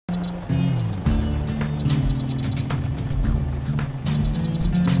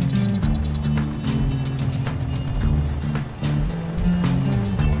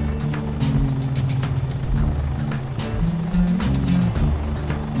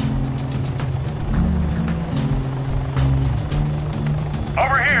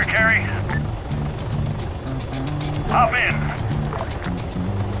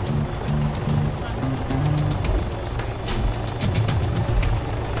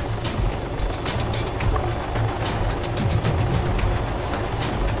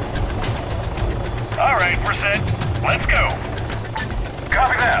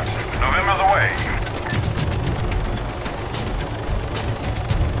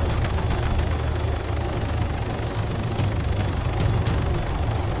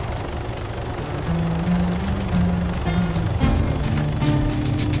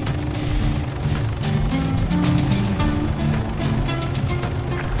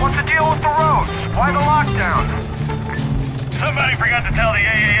What's the deal with the roads? Why the lockdown? Somebody forgot to tell the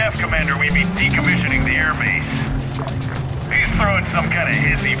AAF commander we'd be decommissioning the airbase. He's throwing some kind of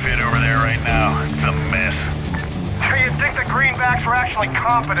hissy fit over there right now. It's a mess. So you'd think the greenbacks were actually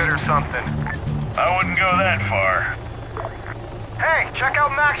competent or something? I wouldn't go that far. Hey, check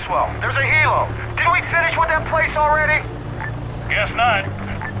out Maxwell. There's a helo. Didn't we finish with that place already? Guess not.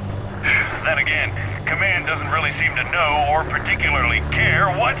 Then again, Command doesn't really seem to know or particularly care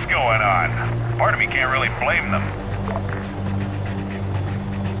what's going on. Part of me can't really blame them.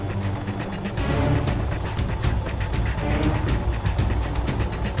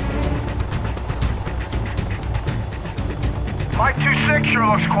 My 2-6 sure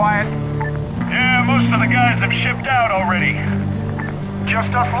looks quiet. Yeah, most of the guys have shipped out already.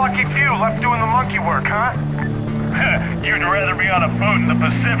 Just us lucky few left doing the monkey work, huh? You'd rather be on a boat in the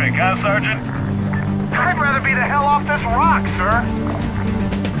Pacific, huh, Sergeant? I'd rather be the hell off this rock, sir.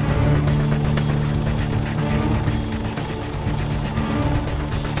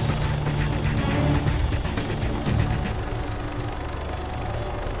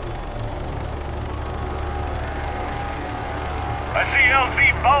 I see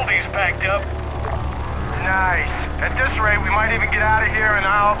LZ Baldy's packed up. Nice. At this rate, we might even get out of here in,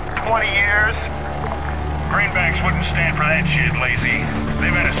 20 years. Greenbacks wouldn't stand for that shit, Lacey.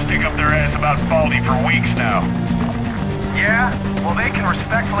 They've had to stick up their ass about Baldy for weeks now. Yeah? Well, they can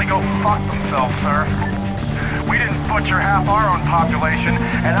respectfully go fuck themselves, sir. We didn't butcher half our own population,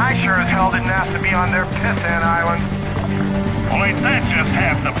 and I sure as hell didn't ask to be on their pissant island. Well, ain't that just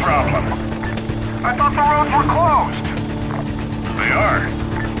half the problem? I thought the roads were closed. They are.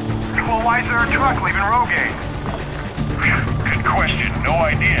 Well, why is there a truck leaving Rogaine? Good question. No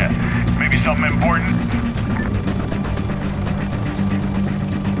idea. Maybe something important?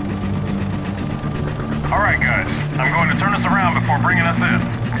 Alright, guys. I'm going to turn us around before bringing us in.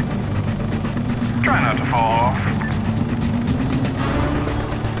 Try not to fall off.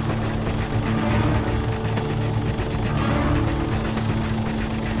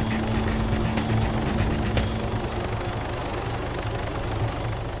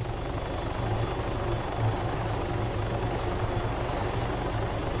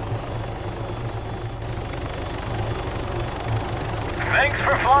 Thanks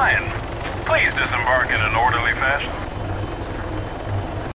for flying. Please disembark in an orderly fashion.